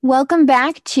Welcome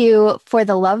back to For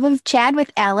the Love of Chad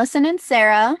with Allison and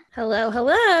Sarah. Hello,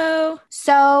 hello.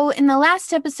 So, in the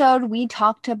last episode, we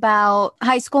talked about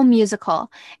High School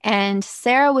Musical, and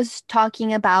Sarah was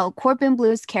talking about Corbin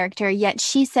Blue's character, yet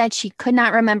she said she could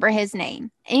not remember his name.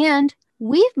 And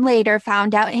we later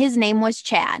found out his name was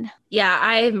Chad. Yeah,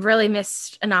 I really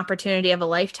missed an opportunity of a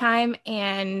lifetime,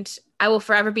 and I will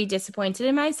forever be disappointed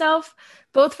in myself,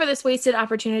 both for this wasted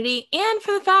opportunity and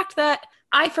for the fact that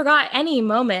I forgot any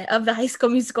moment of the High School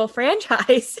Musical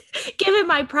franchise, given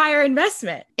my prior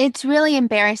investment. It's really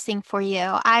embarrassing for you.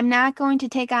 I'm not going to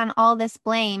take on all this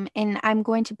blame, and I'm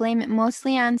going to blame it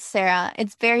mostly on Sarah.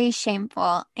 It's very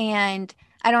shameful, and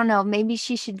I don't know, maybe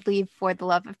she should leave For the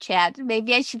Love of Chad.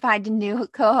 Maybe I should find a new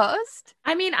co-host.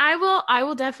 I mean, I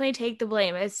will definitely take the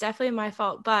blame. It's definitely my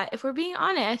fault, but if we're being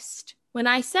honest, when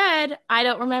I said I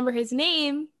don't remember his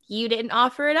name, you didn't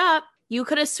offer it up. You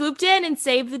could have swooped in and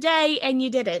saved the day, and you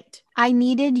didn't. I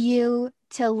needed you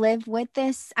to live with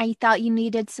this. I thought you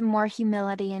needed some more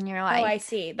humility in your Oh, life. I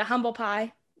see. The humble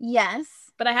pie. Yes.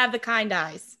 But I have the kind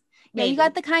eyes. Yeah, you Maybe.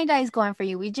 got the kind eyes going for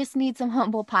you. We just need some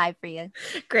humble pie for you.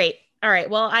 Great. All right.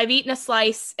 Well, I've eaten a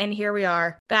slice and here we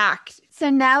are back. So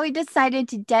now we decided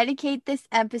to dedicate this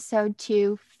episode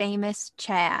to famous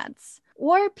Chads,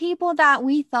 or people that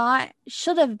we thought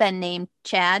should have been named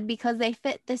Chad because they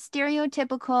fit the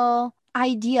stereotypical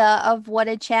idea of what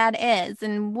a Chad is.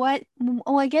 And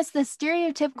I guess the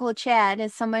stereotypical Chad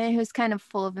is somebody who's kind of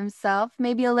full of himself,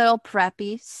 maybe a little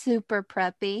preppy, super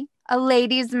preppy, a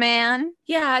ladies' man.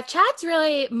 Yeah, Chad's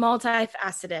really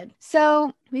multifaceted.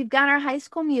 So we've got our High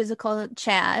School Musical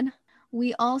Chad.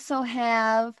 We also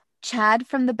have Chad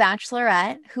from The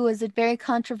Bachelorette, who is a very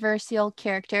controversial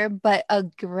character, but a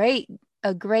great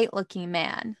looking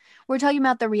man. We're talking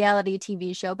about the reality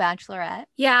TV show Bachelorette.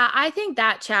 Yeah, I think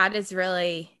that Chad is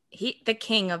really the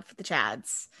king of the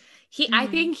Chads. I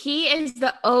think he is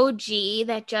the OG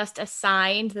that just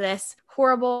assigned this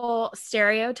horrible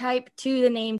stereotype to the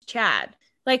name Chad.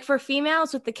 Like for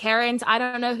females with the Karens, I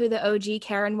don't know who the OG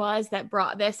Karen was that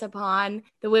brought this upon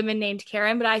the women named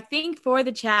Karen, but I think for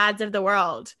the Chads of the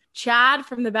world, Chad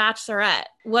from The Bachelorette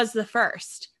was the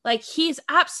first. Like he's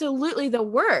absolutely the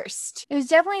worst. It was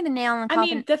definitely the nail in the I mean,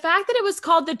 coffin. the fact that it was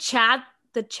called the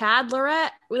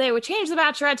Chadlerette, they would change the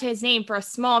Bachelorette to his name for a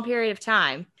small period of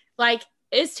time. Like,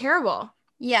 it's terrible.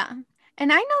 Yeah.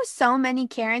 And I know so many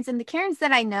Karens, and the Karens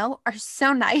that I know are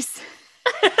so nice.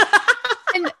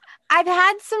 And I've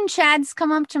had some Chads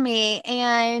come up to me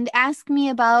and ask me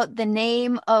about the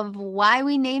name of why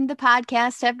we named the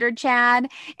podcast after Chad.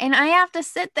 And I have to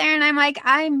sit there and I'm like,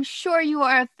 I'm sure you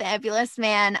are a fabulous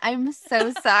man. I'm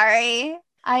so sorry.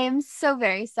 I am so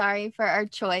very sorry for our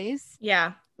choice.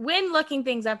 Yeah. When looking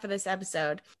things up for this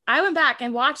episode, I went back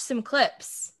and watched some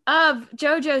clips of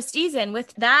JoJo's season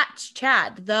with that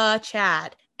Chad, the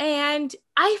Chad. And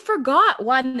I forgot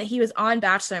one that he was on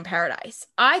Bachelor in Paradise.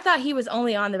 I thought he was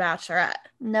only on The Bachelorette.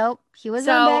 Nope, he was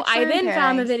So on Bachelor I in then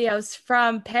found the Paradise. videos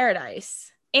from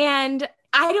Paradise. And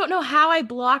I don't know how I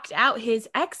blocked out his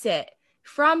exit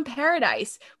from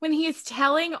Paradise when he is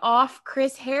telling off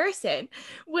Chris Harrison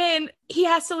when he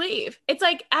has to leave. It's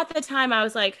like at the time I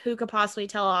was like, who could possibly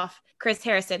tell off Chris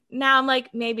Harrison? Now I'm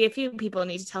like, maybe a few people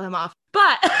need to tell him off.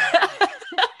 But at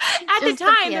the Just a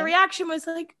time, few. the reaction was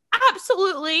like,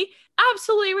 absolutely,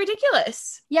 absolutely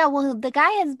ridiculous. Yeah, well, the guy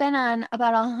has been on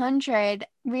about 100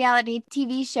 reality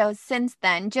TV shows since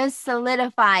then, just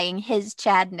solidifying his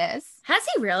Chadness. Has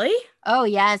he really? Oh,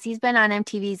 yes, he's been on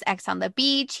MTV's X on the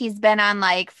Beach. He's been on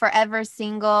like Forever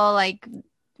Single, like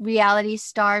reality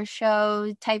star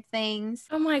show type things.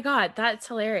 Oh my God, that's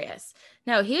hilarious.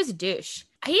 No, he was a douche.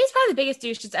 He's probably the biggest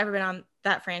douche that's ever been on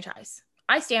that franchise.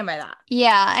 I stand by that.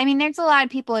 Yeah, I mean, there's a lot of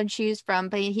people to choose from,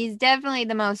 but he's definitely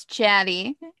the most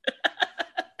chatty.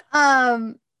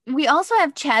 We also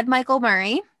have Chad Michael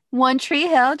Murray, One Tree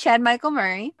Hill, Chad Michael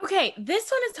Murray. Okay,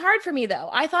 this one is hard for me though.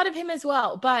 I thought of him as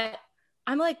well, but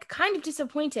I'm like kind of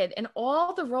disappointed in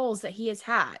all the roles that he has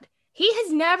had. He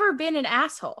has never been an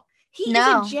asshole. He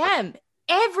No. is a gem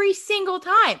every single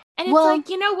time. And it's Well, like,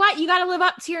 you know what? You got to live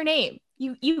up to your name.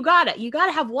 You got to. You got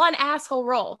to have one asshole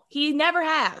role. He never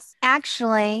has.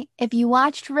 actually, if you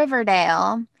watched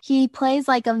Riverdale, he plays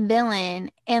like a villain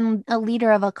and a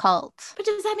leader of a cult. But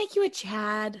does that make you a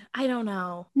Chad? I don't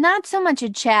know. Not so much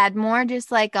a Chad, more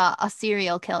just like a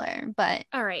serial killer, but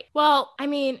All right. Well, I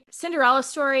mean, Cinderella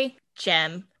story,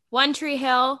 gem. One Tree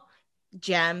Hill,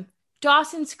 gem.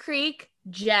 Dawson's Creek,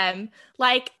 gem.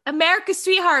 Like America's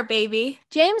sweetheart, baby.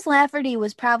 James Lafferty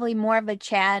was probably more of a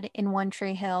Chad in One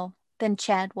Tree Hill than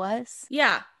Chad was.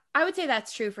 Yeah, I would say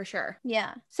that's true for sure.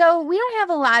 Yeah. So we don't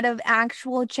have a lot of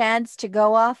actual Chads to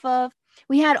go off of.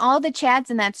 We had all the Chads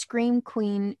in that Scream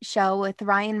Queen show with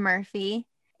Ryan Murphy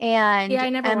Yeah, and I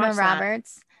never Emma watched that.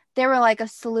 Roberts. There were like a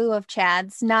slew of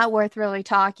Chads, not worth really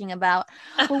talking about.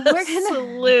 But A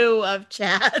slew of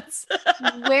Chads.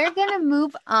 we're gonna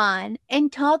move on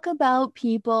and talk about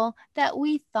people that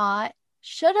we thought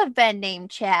should have been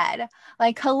named Chad.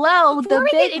 Like, hello, Before the we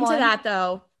get big into one. that,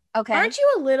 though, Okay. aren't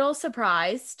you a little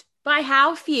surprised by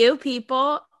how few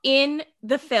people in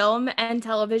the film and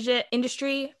television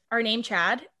industry are named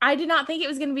Chad? I did not think it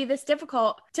was going to be this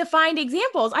difficult to find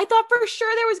examples. I thought for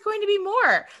sure there was going to be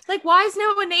more. Like, why is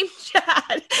no one named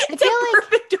Chad? It's a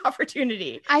perfect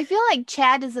opportunity. I feel like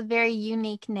Chad is a very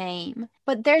unique name,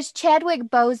 but there's Chadwick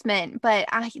Boseman, but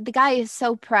the guy is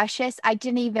so precious. I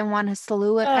didn't even want to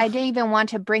salute it. I Ugh. didn't even want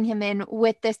to bring him in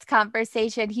with this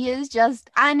conversation. He is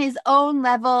just on his own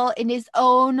level in his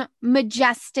own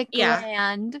majestic Yeah.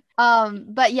 land.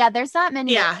 But yeah, there's not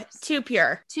many Yeah, others. too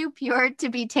pure. Too pure to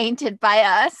be tainted by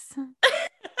us.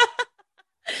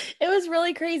 It was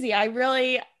really crazy. I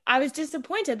was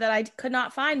disappointed that I could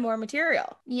not find more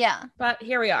material. Yeah. But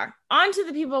here we are. On to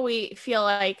the people we feel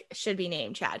like should be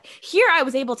named Chad. Here I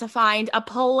was able to find a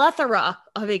plethora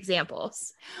of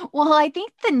examples. Well, I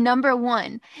think the number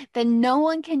one that no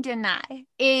one can deny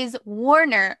is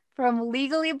Warner from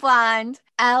Legally Blonde,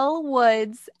 Elle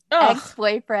Wood's Ugh.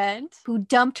 ex-boyfriend, who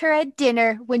dumped her at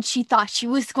dinner when she thought she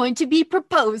was going to be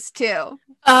proposed to.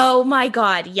 Oh my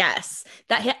God, yes.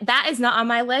 That is not on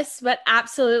my list, but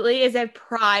absolutely is a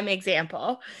prime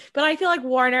example. But I feel like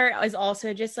Warner is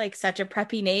also just like such a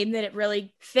preppy name that it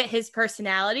really fit his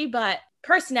personality. But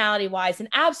personality wise, an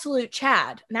absolute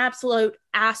Chad, an absolute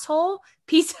asshole,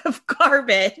 piece of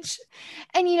garbage.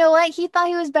 And you know what? He thought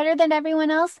he was better than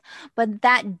everyone else, but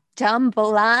that dumb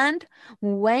blonde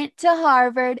went to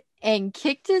Harvard and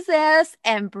kicked his ass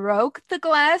and broke the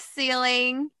glass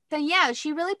ceiling. So yeah,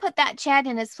 she really put that Chad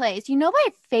in his place. You know, my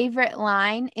favorite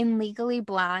line in Legally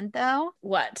Blonde, though,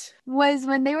 What? was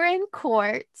when they were in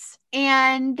court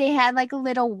and they had like a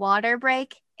little water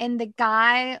break. And the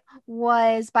guy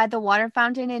was by the water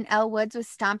fountain and Elle Woods was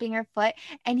stomping her foot.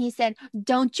 And he said,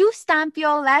 "Don't you stomp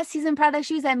your last season Prada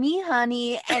shoes at me,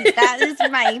 honey." And that is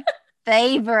my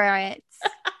favorite.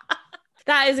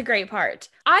 That is a great part.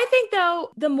 I think, though,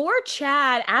 the more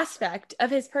Chad aspect of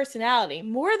his personality,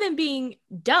 more than being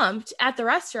dumped at the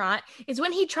restaurant, is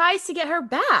when he tries to get her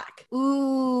back.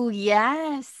 Ooh,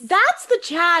 yes. That's the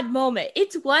Chad moment.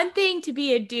 It's one thing to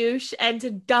be a douche and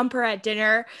to dump her at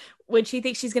dinner when she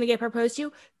thinks she's going to get proposed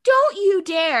to. Don't you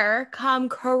dare come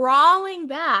crawling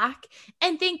back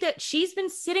and think that she's been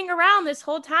sitting around this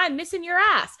whole time missing your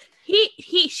ass.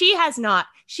 She has not.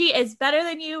 She is better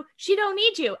than you. She don't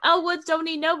need you. Elle Woods don't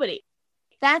need nobody.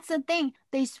 That's the thing.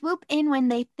 They swoop in when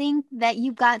they think that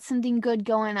you've got something good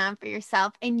going on for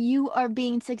yourself and you are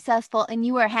being successful and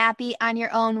you are happy on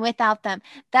your own without them.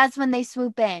 That's when they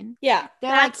swoop in. Yeah.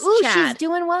 They're like, ooh, Chad. she's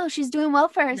doing well. She's doing well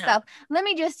for herself. No. Let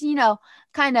me just,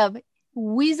 kind of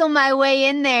weasel my way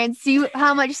in there and see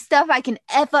how much stuff I can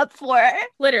F up for her.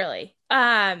 Literally.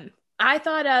 I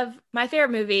thought of my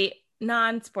favorite movie,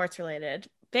 non-sports related,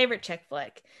 favorite chick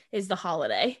flick is The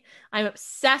Holiday. I'm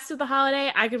obsessed with The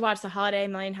Holiday. I could watch The Holiday a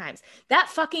million times. That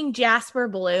fucking Jasper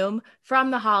Bloom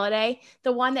from The Holiday,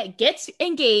 the one that gets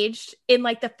engaged in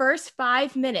like the first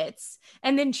 5 minutes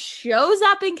and then shows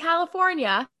up in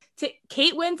California to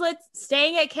Kate Winslet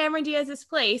staying at Cameron Diaz's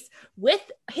place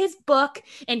with his book,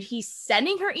 and he's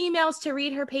sending her emails to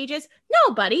read her pages.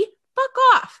 No, buddy, fuck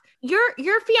off. Your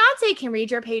fiance can read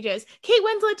your pages. Kate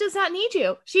Winslet does not need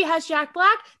you. She has Jack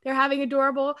Black. They're having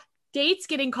adorable dates,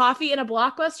 getting coffee in a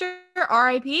Blockbuster,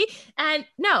 RIP. And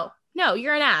no,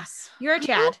 you're an ass. You're a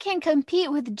Chad. Who can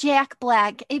compete with Jack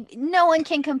Black? No one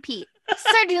can compete.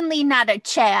 Certainly not a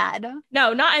Chad.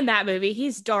 No, not in that movie.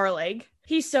 He's darling.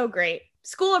 He's so great.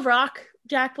 School of Rock,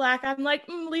 Jack Black, I'm like,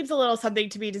 leaves a little something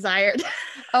to be desired.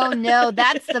 Oh no,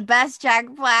 that's the best Jack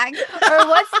Black. Or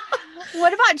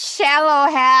what about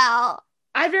Shallow Hal?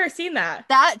 I've never seen that.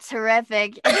 That's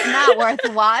horrific. It's not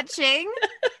worth watching.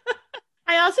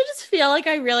 I also just feel like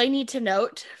I really need to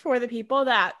note for the people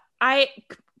that I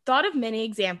thought of many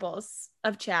examples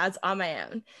of Chads on my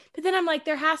own, but then I'm like,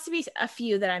 there has to be a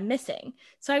few that I'm missing.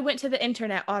 So I went to the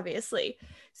internet, obviously.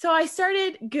 So I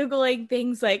started Googling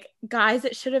things like guys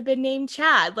that should have been named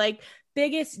Chad, like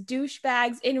biggest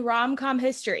douchebags in rom-com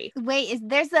history. Wait,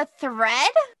 there's a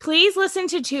thread? Please listen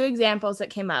to 2 examples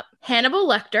that came up. Hannibal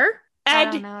Lecter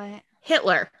and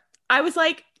Hitler. I was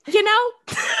like,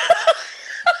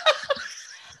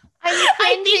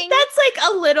 I think that's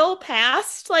like a little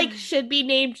past like should be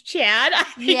named Chad. I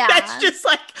think that's just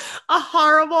like a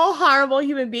horrible, horrible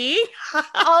human being.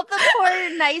 All the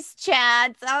poor nice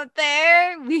Chads out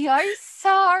there, we are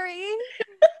sorry.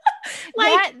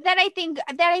 Like that I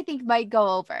think might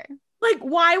go over. Like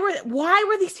why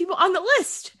were these people on the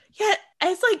list? Yet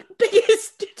as like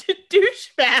biggest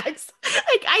douchebags.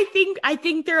 Like I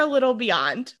think they're a little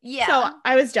beyond. Yeah. So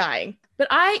I was dying. But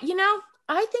I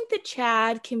think that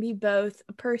Chad can be both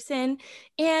a person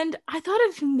and I thought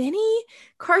of many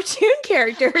cartoon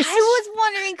characters. I was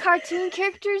wondering cartoon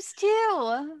characters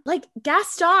too. Like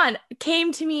Gaston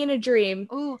came to me in a dream.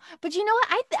 Ooh, but you know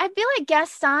what? I feel like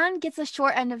Gaston gets a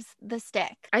short end of the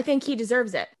stick. I think he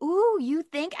deserves it. Ooh, you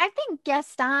think? I think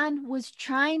Gaston was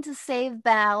trying to save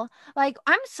Belle. Like,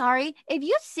 I'm sorry. If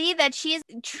you see that she's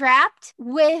trapped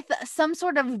with some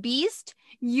sort of beast,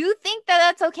 you think that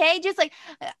that's okay? Just like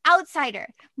outsider.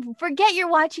 Forget you're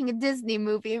watching a Disney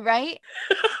movie, right?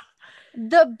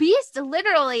 The beast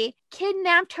literally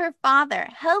kidnapped her father,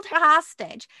 held her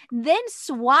hostage, then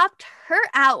swapped her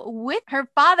out with her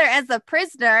father as a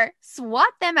prisoner,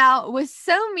 swapped them out, was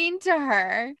so mean to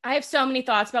her. I have so many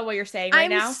thoughts about what you're saying right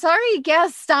now. I'm sorry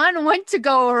Gaston went to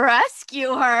go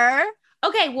rescue her.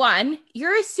 Okay, one,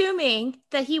 you're assuming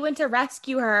that he went to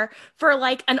rescue her for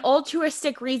like an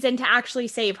altruistic reason to actually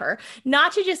save her,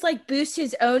 not to just like boost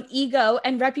his own ego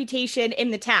and reputation in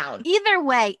the town. Either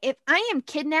way, if I am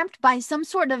kidnapped by some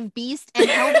sort of beast and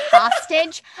held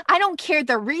hostage, I don't care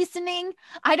the reasoning.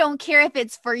 I don't care if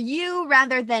it's for you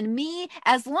rather than me.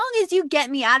 As long as you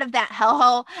get me out of that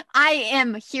hellhole, I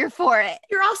am here for it.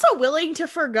 You're also willing to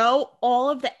forgo all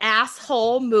of the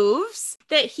asshole moves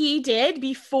that he did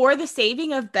before the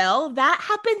saving of Belle. That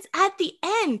happens at the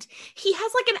end. He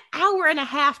has like an hour and a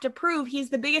half to prove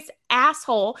he's the biggest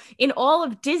asshole in all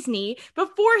of Disney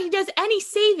before he does any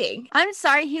saving. I'm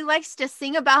sorry, he likes to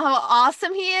sing about how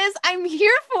awesome he is. I'm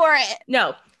here for it.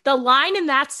 No, the line in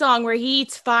that song where he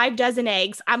eats 5 dozen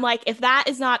eggs, I'm like, if that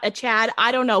is not a Chad,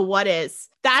 I don't know what is.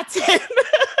 That's him.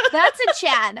 That's a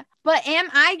Chad. But am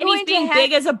I going and he's being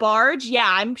big as a barge? Yeah,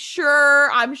 I'm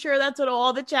sure that's what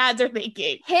all the Chads are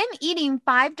thinking. Him eating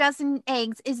 5 dozen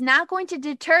eggs is not going to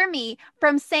deter me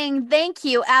from saying thank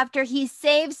you after he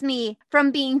saves me from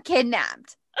being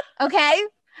kidnapped. Okay?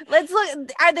 Let's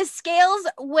look. Are the scales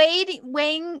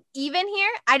weighing even here?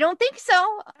 I don't think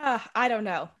so. I don't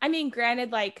know. I mean,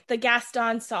 granted, like the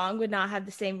Gaston song would not have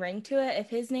the same ring to it if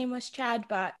his name was Chad,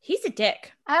 but he's a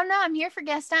dick. I don't know. I'm here for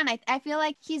Gaston. I feel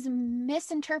like he's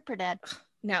misinterpreted.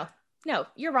 No,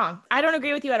 you're wrong. I don't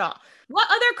agree with you at all. What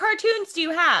other cartoons do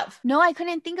you have? No, I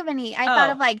couldn't think of any. I thought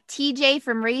of like TJ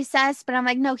from Recess, but I'm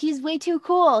like, no, he's way too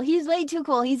cool. He's way too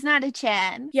cool. He's not a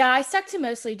Chad. Yeah, I stuck to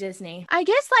mostly Disney. I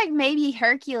guess like maybe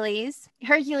Hercules.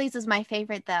 Hercules is my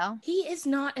favorite though. He is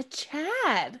not a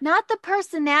Chad. Not the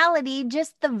personality,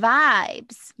 just the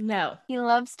vibes. No. He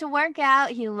loves to work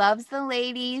out. He loves the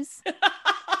ladies.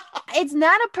 It's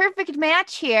not a perfect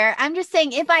match here. I'm just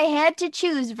saying if I had to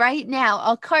choose right now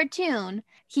a cartoon,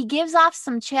 he gives off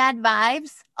some Chad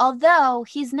vibes. Although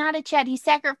he's not a Chad, he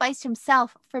sacrificed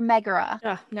himself for Megara.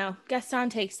 No, Gaston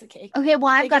takes the cake. Okay,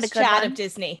 well, I've got a good Chad one. of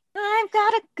Disney. I've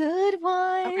got a good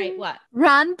one. Okay, what?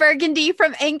 Ron Burgundy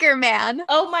from Anchorman.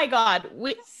 Oh my God.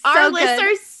 Our lists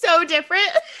are so different.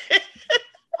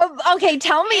 Okay,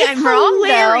 tell me I'm wrong,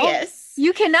 though.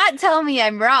 You cannot tell me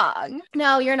I'm wrong.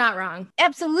 No, you're not wrong.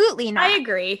 Absolutely not. I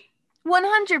agree.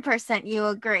 100% you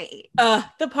agree.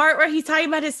 The part where he's talking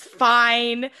about his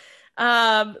fine,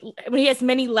 when he has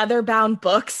many leather-bound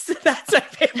books, that's my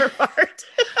favorite part.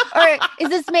 Or is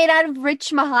this made out of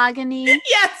rich mahogany?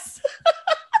 Yes.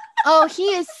 Oh, he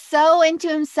is so into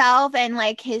himself and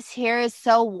like his hair is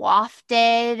so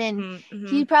wafted and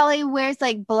he probably wears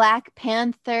like Black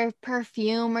Panther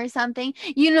perfume or something.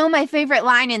 You know my favorite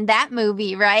line in that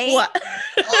movie, right? What?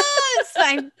 It's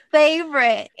my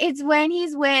favorite. It's when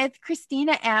he's with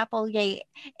Christina Applegate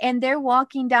and they're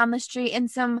walking down the street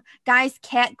and some guys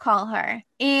catcall her.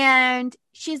 And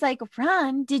she's like,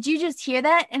 Ron, did you just hear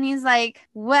that? And he's like,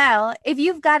 well, if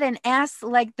you've got an ass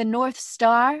like the North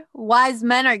Star, wise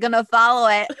men are going to follow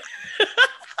it.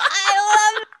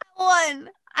 I love that one.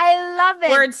 I love it.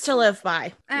 Words to live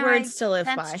by. Words to live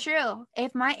by. That's true.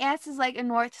 If my ass is like a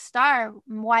North Star,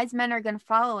 wise men are going to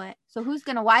follow it. So who's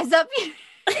going to wise up?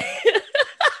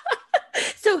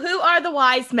 So who are the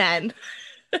wise men?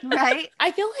 Right?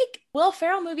 I feel like Will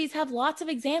Ferrell movies have lots of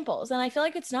examples, and I feel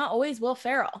like it's not always Will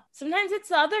Ferrell. Sometimes it's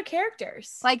the other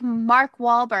characters. Like Mark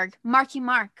Wahlberg. Marky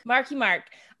Mark. Marky Mark.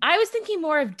 I was thinking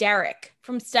more of Derek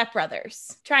from Step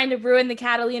Brothers trying to ruin the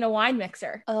Catalina wine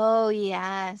mixer. Oh,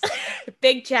 yes.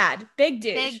 Big Chad, big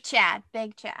douche. Big Chad,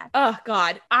 big Chad. Oh,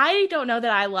 God. I don't know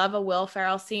that I love a Will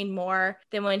Ferrell scene more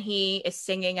than when he is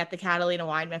singing at the Catalina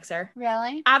wine mixer.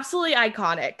 Really? Absolutely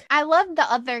iconic. I love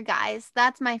The Other Guys.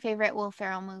 That's my favorite Will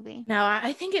Ferrell movie. No,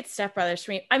 I think it's Step Brothers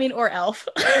for me. I mean, or Elf.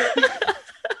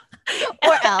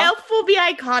 Or Elf. Elf will be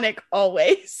iconic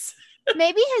always.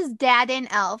 Maybe his dad in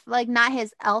Elf, like not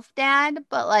his elf dad,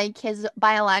 but like his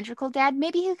biological dad.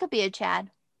 Maybe he could be a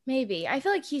Chad. Maybe. I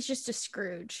feel like he's just a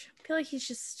Scrooge. I feel like he's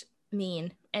just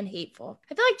mean and hateful.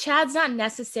 I feel like Chad's not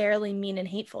necessarily mean and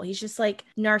hateful. He's just like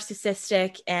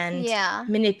narcissistic and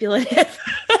manipulative.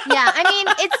 Yeah, I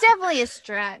mean, it's definitely a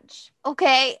stretch.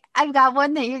 Okay, I've got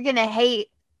one that you're going to hate.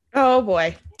 Oh,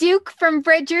 boy. Duke from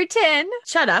Bridgerton.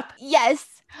 Shut up.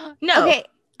 Yes. No. Okay.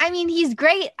 I mean, he's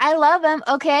great. I love him.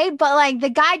 Okay. But like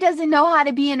the guy doesn't know how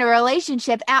to be in a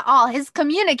relationship at all. His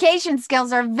communication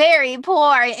skills are very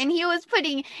poor. And he was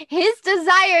putting his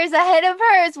desires ahead of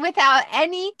hers without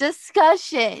any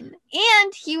discussion.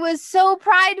 And he was so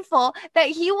prideful that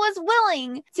he was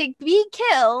willing to be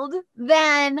killed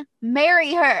than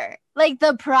marry her. Like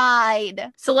the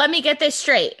pride. So let me get this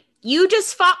straight. You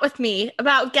just fought with me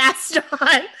about Gaston.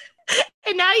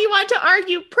 And now you want to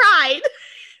argue pride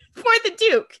for the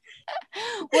Duke.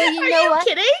 Well, you Are know you what?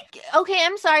 kidding? Okay,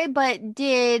 I'm sorry, but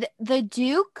did the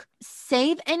Duke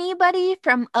save anybody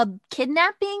from a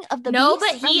kidnapping of the No,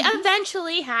 beast? but he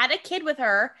eventually had a kid with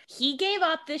her. He gave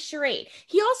up this charade.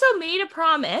 He also made a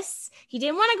promise. He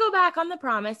didn't want to go back on the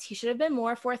promise. He should have been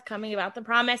more forthcoming about the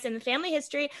promise. In the family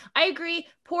history, I agree,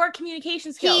 poor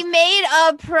communication skills. He made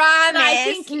a promise. I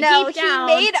think no, deep down,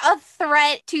 he made a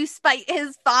threat to spite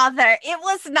his father. It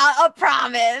was not a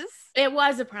promise. It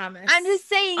was a promise. I'm just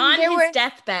saying. On his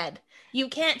deathbed. You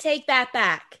can't take that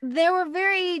back. There were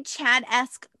very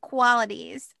Chad-esque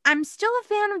qualities. I'm still a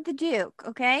fan of the Duke,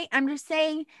 okay? I'm just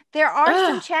saying there are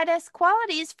some Chad-esque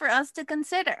qualities for us to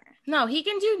consider. No, he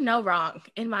can do no wrong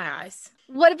in my eyes.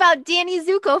 What about Danny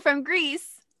Zuko from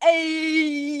Greece?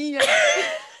 Hey.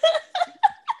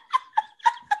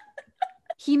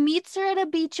 He meets her at a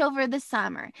beach over the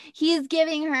summer. He is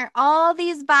giving her all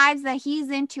these vibes that he's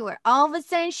into her. All of a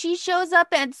sudden, she shows up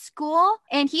at school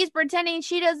and he's pretending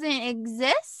she doesn't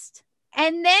exist.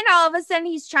 And then all of a sudden,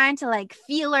 he's trying to like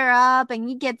feel her up and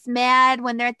he gets mad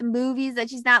when they're at the movies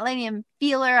that she's not letting him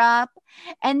feel her up.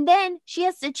 And then she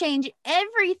has to change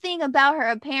everything about her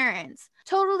appearance.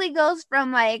 Totally goes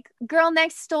from like girl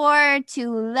next door to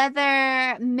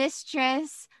leather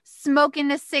mistress,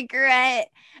 smoking a cigarette.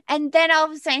 And then all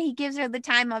of a sudden he gives her the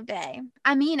time of day.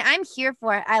 I mean, I'm here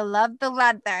for it. I love the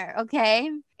leather, okay?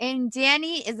 And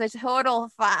Danny is a total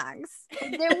fox.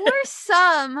 There were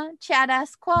some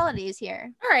Chad-esque qualities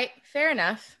here. All right, fair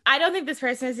enough. I don't think this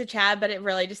person is a Chad, but it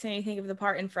really just made me think of the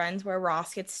part in Friends where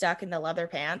Ross gets stuck in the leather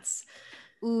pants.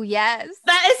 Ooh, yes.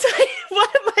 That is like one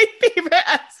of my favorite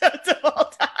episodes of all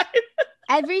time.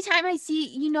 Every time I see,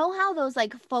 you know how those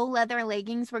like faux leather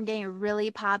leggings were getting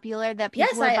really popular that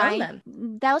people were buying? Own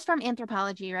them. That was from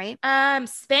Anthropologie, right?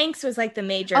 Spanx was like the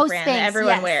major brand that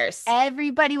everyone wears.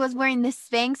 Everybody was wearing the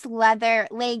Spanx leather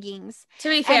leggings. To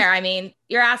be fair, I mean,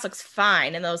 your ass looks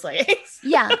fine in those leggings.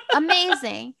 Yeah,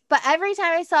 amazing. But every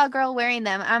time I saw a girl wearing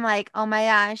them, I'm like, oh my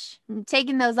gosh,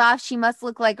 taking those off, she must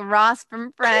look like Ross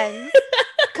from Friends,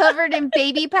 covered in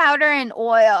baby powder and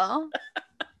oil.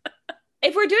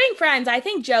 If we're doing Friends, I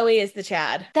think Joey is the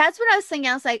Chad. That's what I was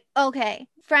thinking. I was like, okay,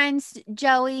 Friends,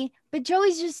 Joey, but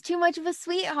Joey's just too much of a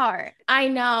sweetheart. I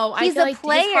know. He's I feel a like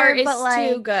player, his heart is but like,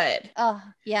 too good. Oh,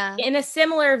 yeah. In a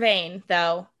similar vein,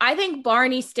 though, I think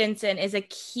Barney Stinson is a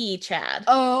key Chad.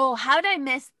 Oh, how did I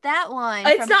miss that one?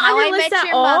 It's From not How on your I list Met at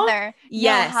Your all? Mother.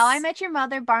 Yes. No, How I Met Your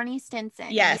Mother, Barney Stinson.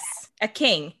 Yes, a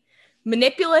king.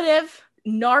 Manipulative,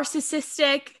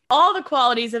 narcissistic, all the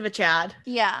qualities of a Chad.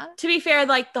 Yeah. To be fair,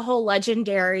 like the whole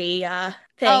legendary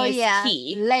thing is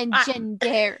key.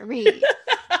 Legendary.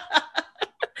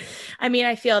 I mean,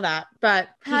 I feel that, but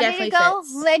he How definitely did it go?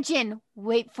 fits. Legend.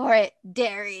 Wait for it.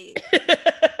 Dairy.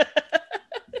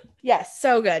 Yes,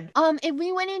 so good. If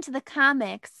we went into the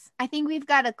comics, I think we've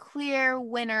got a clear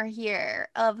winner here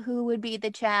of who would be the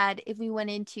Chad if we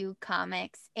went into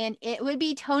comics. And it would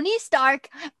be Tony Stark,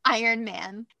 Iron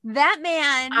Man. That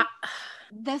man,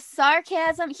 the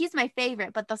sarcasm, he's my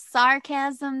favorite, but the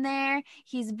sarcasm there,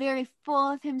 he's very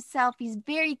full of himself. He's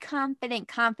very confident.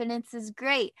 Confidence is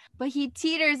great, but he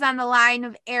teeters on the line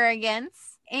of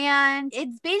arrogance. and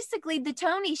it's basically the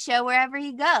Tony show wherever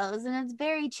he goes, and it's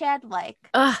very Chad-like.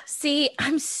 See,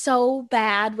 I'm so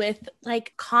bad with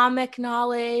like comic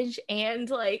knowledge and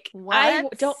like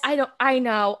What?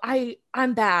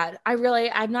 I'm bad.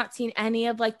 I've not seen any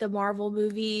of like the Marvel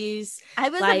movies. I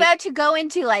was like, about to go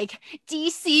into like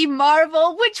DC,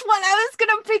 Marvel, which one I was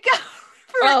gonna pick up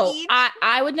for each.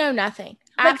 I would know nothing.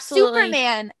 Like Absolutely.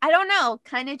 Superman, I don't know,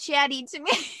 kind of chatty to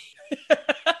me.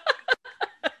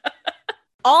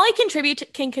 All I can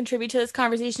contribute to this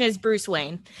conversation is Bruce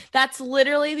Wayne. That's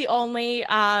literally the only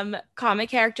comic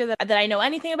character that I know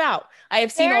anything about. I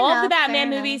have seen all of the Batman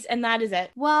movies, and that is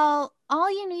it. Well, all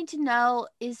you need to know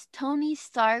is Tony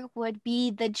Stark would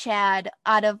be the Chad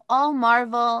out of all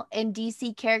Marvel and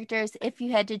DC characters if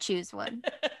you had to choose one.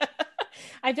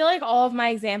 I feel like all of my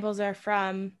examples are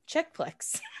from chick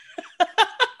flicks.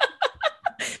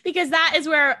 Because that is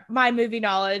where my movie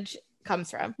knowledge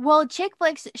comes from. Well, chick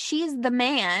flicks, She's the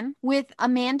Man with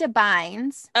Amanda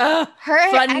Bynes. Her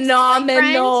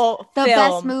phenomenal the film.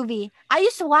 Best movie. I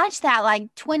used to watch that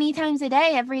like 20 times a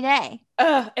day, every day.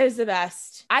 It was the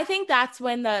best. I think that's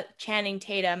when the Channing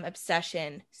Tatum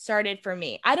obsession started for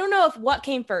me. I don't know if what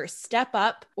came first, Step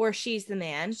Up or She's the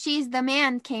Man. She's the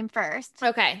Man came first.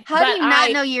 Okay. How do you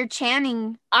not know your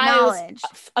Channing knowledge? I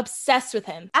was obsessed with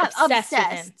him. Obsessed with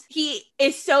him. He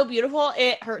is so beautiful.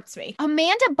 It hurts me.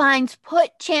 Amanda Bynes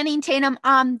put Channing Tatum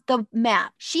on the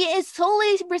map. She is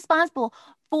solely responsible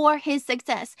for his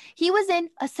success. He was in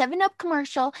a 7-Up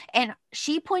commercial and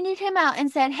she pointed him out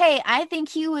and said, hey, I think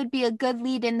he would be a good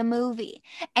lead in the movie.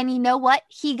 And you know what?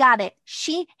 He got it.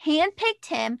 She handpicked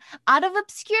him out of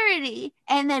obscurity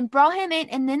and then brought him in,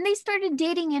 and then they started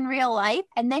dating in real life,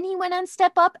 and then he went on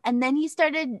Step Up, and then he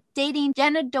started dating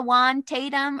Jenna Dewan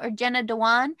Tatum or Jenna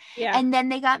Dewan, and then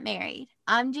they got married.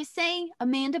 I'm just saying,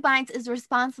 Amanda Bynes is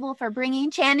responsible for bringing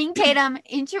Channing Tatum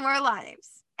into our lives.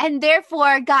 And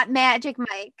therefore got Magic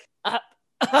Mike.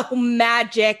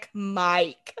 Magic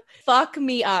Mike. Fuck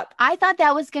me up. I thought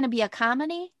that was going to be a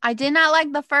comedy. I did not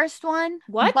like the first one.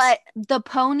 What? But the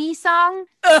pony song.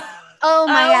 Oh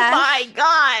my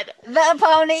God. The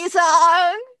pony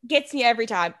song gets me every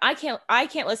time. I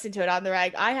can't listen to it on the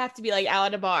reg. I have to be like out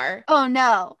at a bar. Oh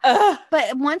no.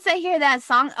 But once I hear that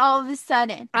song, all of a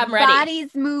sudden, I'm ready.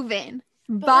 Body's moving.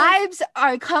 Vibes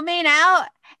are coming out.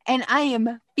 And I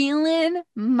am feeling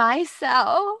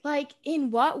myself. Like, in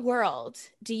what world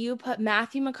do you put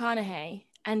Matthew McConaughey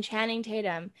and Channing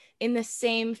Tatum in the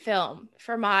same film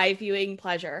for my viewing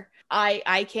pleasure?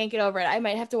 I can't get over it. I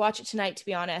might have to watch it tonight, to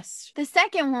be honest. The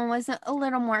second one was a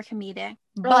little more comedic.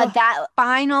 But that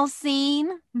final scene,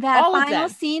 no.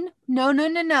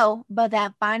 But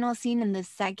that final scene in the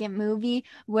second movie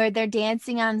where they're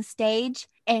dancing on stage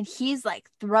and he's like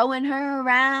throwing her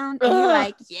around and you're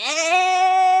like,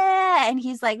 yeah. And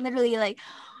he's like literally like,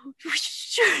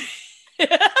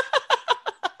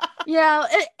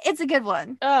 it's a good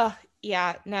one.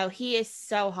 Yeah, no, he is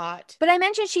so hot. But I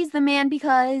mentioned She's the Man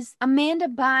because Amanda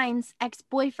Bynes'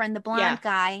 ex-boyfriend, the blonde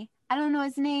guy, I don't know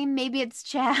his name. Maybe it's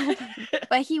Chad,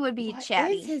 but he would be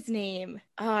Chatty. What is his name?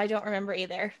 Oh, I don't remember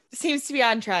either. Seems to be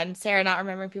on trend. Sarah not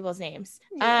remembering people's names.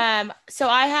 Yeah. So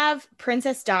I have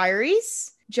Princess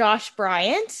Diaries, Josh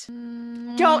Bryant.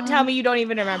 Don't tell me you don't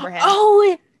even remember him.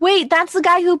 Oh, wait, that's the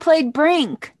guy who played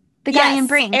Brink. The guy in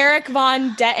Brink. Eric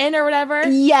Von Detten or whatever.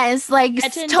 Yes, like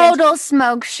total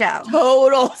smoke show.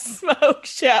 Total smoke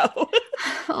show.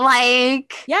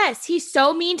 Like. Yes, he's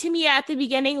so mean to me at the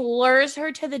beginning, lures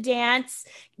her to the dance,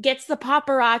 gets the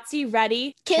paparazzi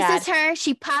ready. Kisses her.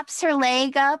 She pops her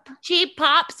leg up. She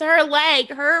pops her leg.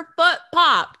 Her foot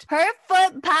popped. Her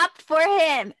foot popped for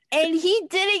him. And he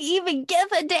didn't even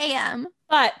give a damn.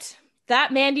 But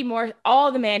that Mandy Moore,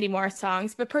 all the Mandy Moore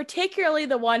songs, but particularly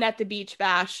the one at the beach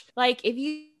bash. Like, if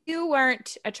you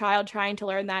weren't a child trying to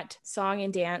learn that song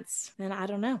and dance, then I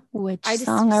don't know. Which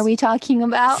song are we talking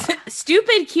about?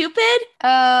 Stupid Cupid.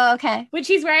 Oh, okay. When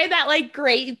she's wearing that like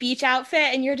great beach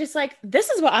outfit and you're just like, this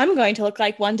is what I'm going to look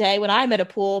like one day when I'm at a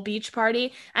pool beach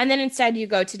party. And then instead you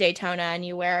go to Daytona and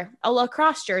you wear a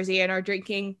lacrosse jersey and are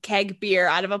drinking keg beer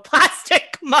out of a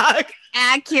plastic mug.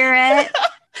 Accurate.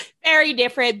 Very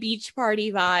different beach party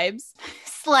vibes.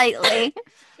 Slightly.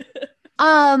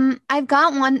 I've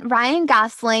got one. Ryan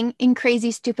Gosling in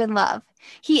Crazy Stupid Love.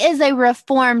 He is a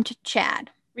reformed Chad.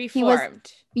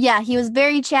 Reformed. He was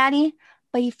very chatty,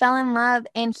 but he fell in love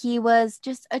and he was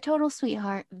just a total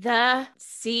sweetheart. The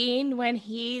scene when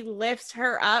he lifts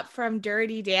her up from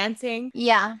Dirty Dancing.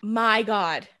 Yeah. My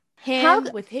God. Him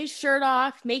with his shirt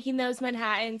off, making those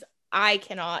Manhattans. I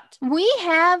cannot. We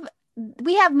have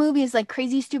movies like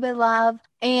Crazy Stupid Love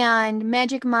and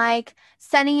Magic Mike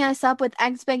setting us up with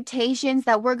expectations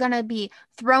that we're going to be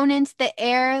thrown into the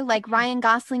air like Ryan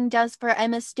Gosling does for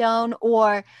Emma Stone,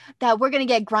 or that we're going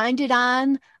to get grinded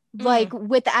on like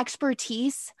with the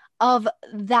expertise of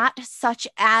that such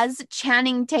as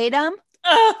Channing Tatum.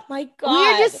 Oh my God. We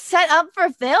are just set up for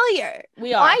failure.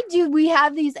 We are. Why do we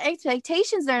have these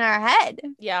expectations in our head?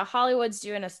 Yeah, Hollywood's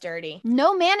doing us dirty.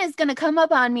 No man is going to come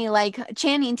up on me like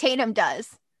Channing Tatum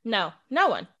does. No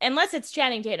one. Unless it's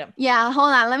Channing Tatum. Yeah,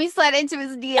 hold on. Let me slide into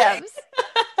his DMs.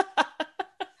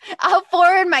 I'll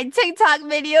forward my TikTok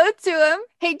video to him.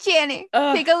 Hey, Channing,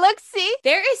 take a look, see?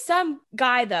 There is some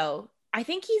guy, though. I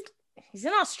think he's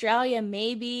in Australia,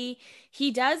 maybe.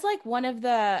 He does like one of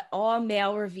the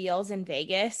all-male reveals in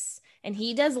Vegas, and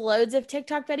he does loads of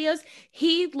TikTok videos.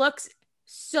 He looks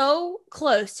so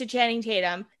close to Channing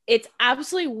Tatum. It's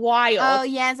absolutely wild. Oh,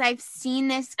 yes, I've seen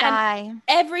this guy. And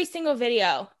every single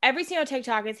video, every single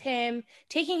TikTok is him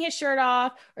taking his shirt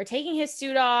off or taking his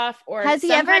suit off, or has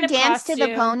he ever danced to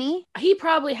the pony? He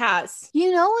probably has.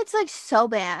 You know what's like so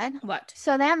bad? What?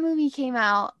 So that movie came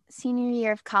out senior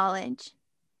year of college.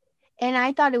 And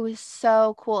I thought it was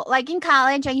so cool. Like in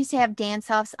college, I used to have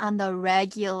dance-offs on the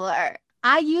regular.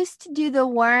 I used to do the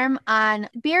worm on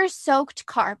beer-soaked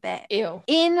carpet. Ew.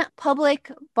 In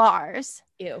public bars.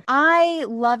 Ew. I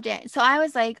loved it. So I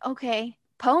was like, okay,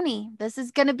 pony, this is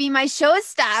going to be my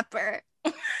showstopper.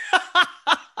 So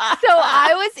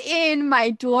I was in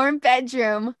my dorm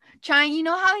bedroom trying, you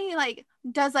know how he like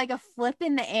does like a flip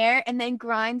in the air and then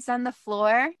grinds on the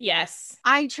floor? Yes.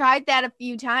 I tried that a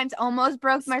few times, almost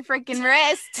broke my freaking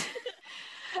wrist.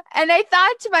 And I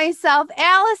thought to myself,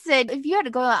 Allison, if you had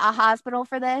to go to a hospital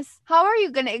for this, how are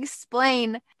you going to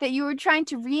explain that you were trying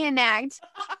to reenact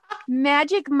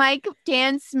Magic Mike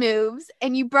dance moves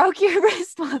and you broke your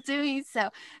wrist while doing so?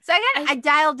 So I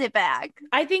dialed it back.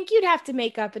 I think you'd have to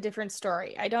make up a different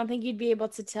story. I don't think you'd be able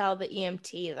to tell the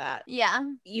EMT that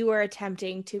you were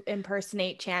attempting to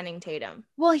impersonate Channing Tatum.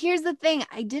 Well, here's the thing.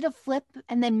 I did a flip,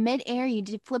 and then mid-air, you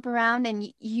did flip around and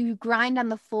you grind on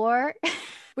the floor.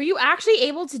 Were you actually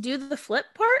able to do the flip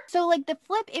part? So like the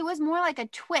flip, it was more like a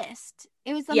twist.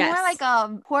 It was more like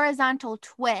a horizontal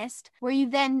twist where you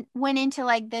then went into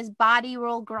like this body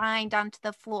roll grind onto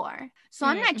the floor. So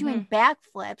I'm not doing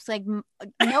backflips, like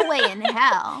no way in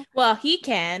hell. Well, he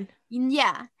can.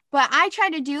 Yeah. But I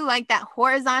tried to do like that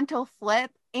horizontal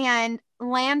flip and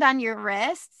land on your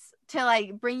wrists to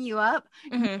like bring you up.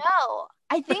 No.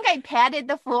 I think I patted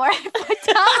the floor, put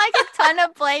down like a ton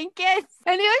of blankets,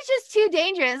 and it was just too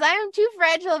dangerous. I am too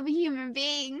fragile of a human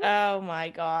being. Oh my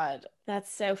God. That's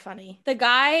so funny. The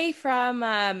guy from,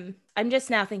 I'm just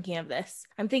now thinking of this.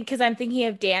 I'm thinking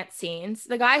of dance scenes.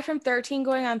 The guy from 13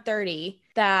 Going on 30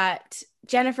 that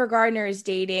Jennifer Gardner is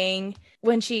dating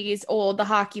when she's old, the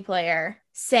hockey player.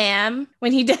 Sam,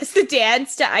 when he does the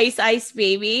dance to Ice Ice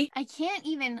Baby. I can't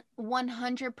even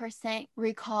 100%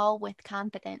 recall with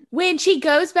confidence. When she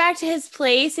goes back to his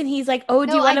place and he's like, oh,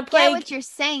 do you want to play? I get what you're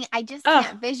saying. I just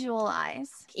can't visualize.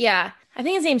 Yeah. I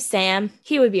think his name's Sam.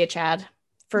 He would be a Chad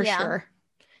for sure.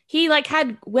 He like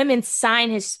had women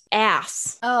sign his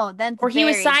ass. Oh, that's or he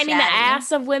was signing the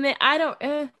ass of women. I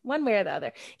don't, one way or the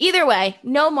other. Either way,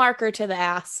 no marker to the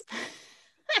ass.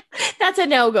 That's a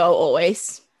no-go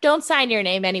always. Don't sign your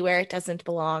name anywhere it doesn't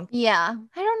belong. Yeah.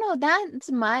 I don't know. That's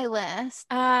my list.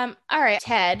 All right.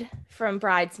 Ted from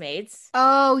Bridesmaids.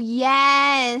 Oh,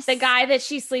 yes. The guy that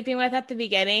she's sleeping with at the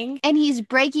beginning. And he's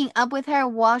breaking up with her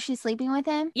while she's sleeping with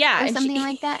him? Yeah. Or something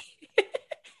like that. And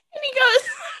he goes,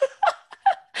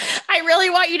 I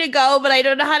really want you to go, but I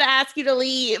don't know how to ask you to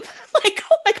leave. Like,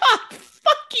 oh my God,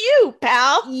 fuck you,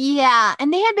 pal. Yeah.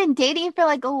 And they had been dating for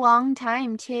like a long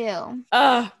time too.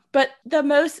 But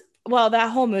that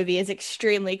whole movie is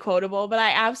extremely quotable, but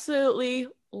I absolutely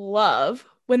love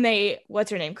when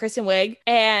what's her name? Kristen Wiig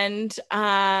and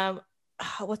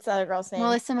what's the other girl's name?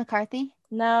 Melissa McCarthy?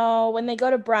 No, when they go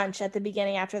to brunch at the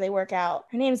beginning after they work out.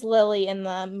 Her name's Lily in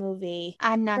the movie.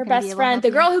 I'm not her best friend,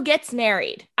 the girl who gets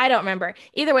married. I don't remember.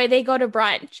 Either way, they go to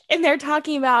brunch and they're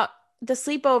talking about the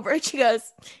sleepover. And she goes,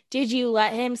 "Did you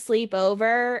let him sleep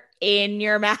over in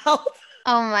your mouth?"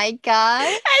 Oh my God.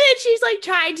 And then she's like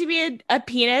trying to be a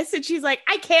penis. And she's like,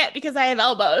 I can't because I have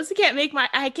elbows.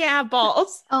 I can't have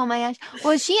balls. Oh my gosh.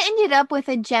 Well, she ended up with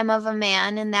a gem of a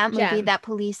man in that movie, that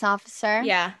police officer.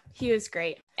 Yeah, he was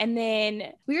great. And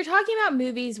then we were talking about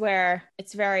movies where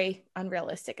it's very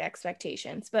unrealistic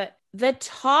expectations. But the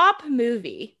top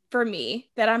movie for me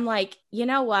that I'm like, you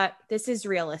know what? This is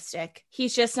realistic.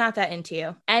 He's just not that into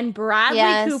you. And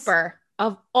Bradley Cooper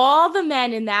of all the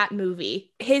men in that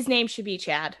movie, his name should be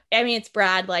Chad. I mean, it's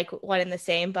Brad, like one and the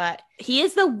same, but he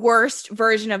is the worst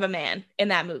version of a man in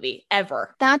that movie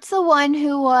ever. That's the one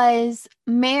who was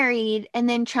married and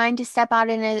then trying to step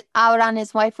out on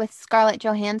his wife with Scarlett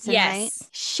Johansson, Yes. right?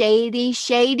 Shady,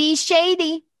 shady,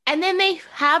 shady. And then they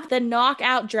have the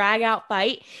knockout, drag out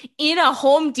fight in a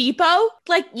Home Depot.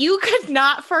 Like, you could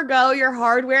not forgo your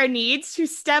hardware needs to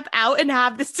step out and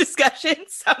have this discussion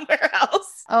somewhere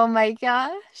else. Oh my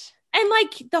gosh. And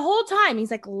like the whole time, he's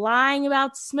like lying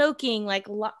about smoking. Like,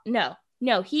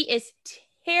 no, he is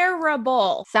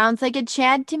terrible. Sounds like a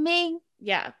Chad to me.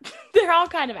 Yeah, they're all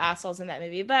kind of assholes in that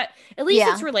movie, but at least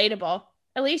it's relatable.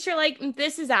 At least you're like,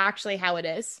 this is actually how it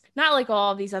is. Not like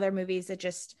all of these other movies that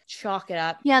just chalk it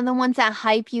up. Yeah, the ones that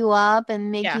hype you up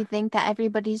and make you think that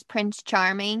everybody's Prince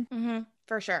Charming. Mm-hmm,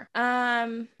 for sure.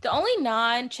 The only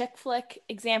non-chick flick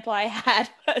example I had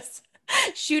was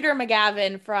Shooter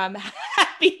McGavin from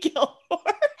Happy Gilmore.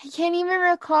 I can't even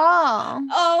recall.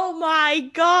 Oh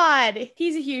my God.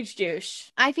 He's a huge douche.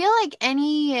 I feel like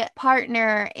any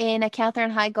partner in a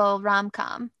Katherine Heigl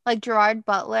rom-com, like Gerard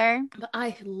Butler. But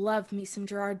I love me some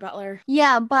Gerard Butler.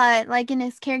 Yeah, but like in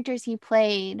his characters he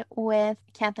played with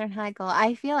Katherine Heigl,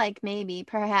 I feel like maybe,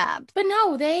 perhaps. But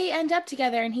no, they end up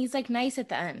together and he's like nice at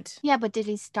the end. Yeah, but did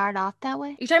he start off that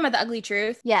way? You're talking about The Ugly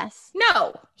Truth? Yes.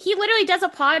 No, he literally does a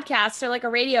podcast or like a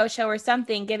radio show or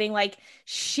something giving like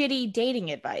shitty dating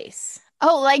advice.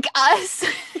 Oh, like us?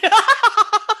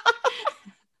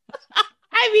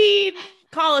 I mean,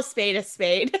 call a spade a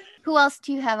spade. Who else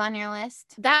do you have on your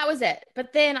list? That was it.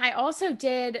 But then I also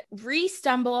did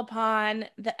stumble upon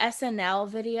the SNL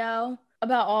video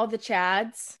about all the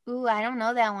Chads. Ooh, I don't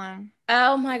know that one.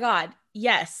 Oh my God.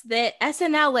 Yes. The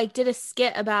SNL like did a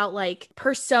skit about like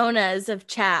personas of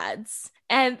Chads.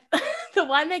 And the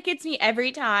one that gets me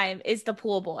every time is the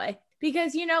pool boy.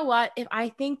 Because you know what? If I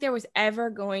think there was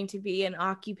ever going to be an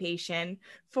occupation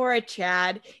for a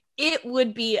Chad, it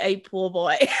would be a pool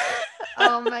boy.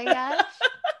 Oh my gosh.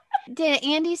 Did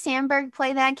Andy Samberg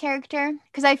play that character?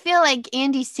 Because I feel like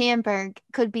Andy Samberg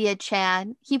could be a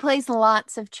Chad. He plays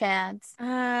lots of Chads.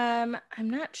 I'm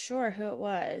not sure who it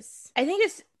was. I think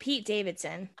it's Pete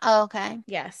Davidson. Oh, okay.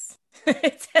 Yes.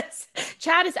 It says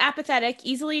Chad is apathetic,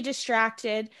 easily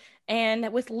distracted,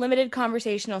 and with limited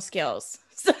conversational skills.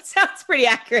 So it sounds pretty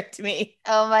accurate to me.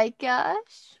 Oh my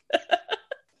gosh.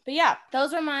 But yeah,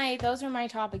 those are my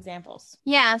top examples.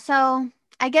 Yeah, so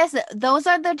I guess those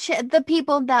are the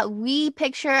people that we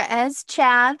picture as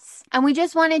Chads, and we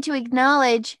just wanted to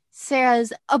acknowledge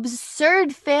Sarah's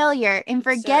absurd failure in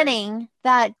forgetting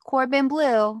that Corbin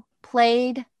Bleu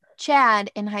played Chad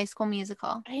in High School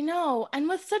Musical. I know, and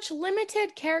with such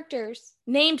limited characters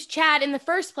named Chad in the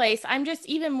first place, I'm just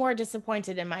even more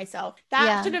disappointed in myself.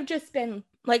 That should have just been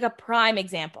like a prime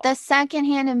example. The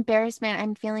secondhand embarrassment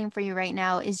I'm feeling for you right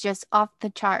now is just off the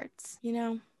charts. You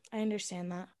know, I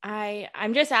understand that.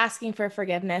 I'm just asking for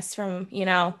forgiveness from,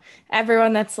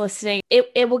 everyone that's listening.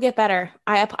 It will get better.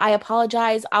 I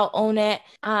apologize. I'll own it.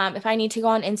 If I need to go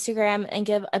on Instagram and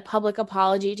give a public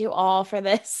apology to all for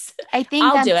this, I think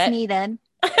I'll that's do it. Needed.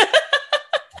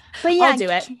 But yeah, I'll do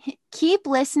it. Keep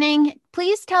listening.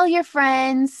 Please tell your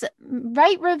friends.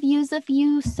 Write reviews if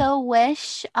you so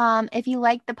wish. If you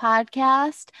like the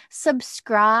podcast,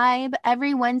 subscribe.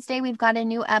 Every Wednesday, we've got a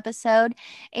new episode.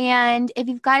 And if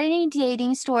you've got any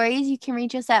dating stories, you can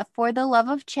reach us at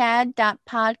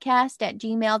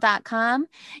fortheloveofchad.podcast@gmail.com.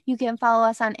 You can follow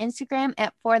us on Instagram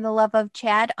at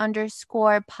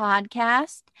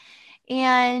fortheloveofchad_podcast.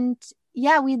 And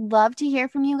yeah, we'd love to hear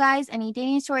from you guys. Any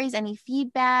dating stories, any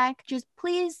feedback, just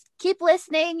please keep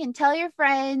listening and tell your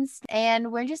friends.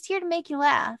 And we're just here to make you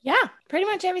laugh. Yeah, pretty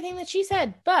much everything that she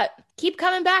said. But keep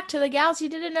coming back to the gals you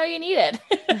didn't know you needed.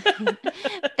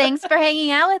 Thanks for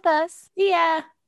hanging out with us. Yeah.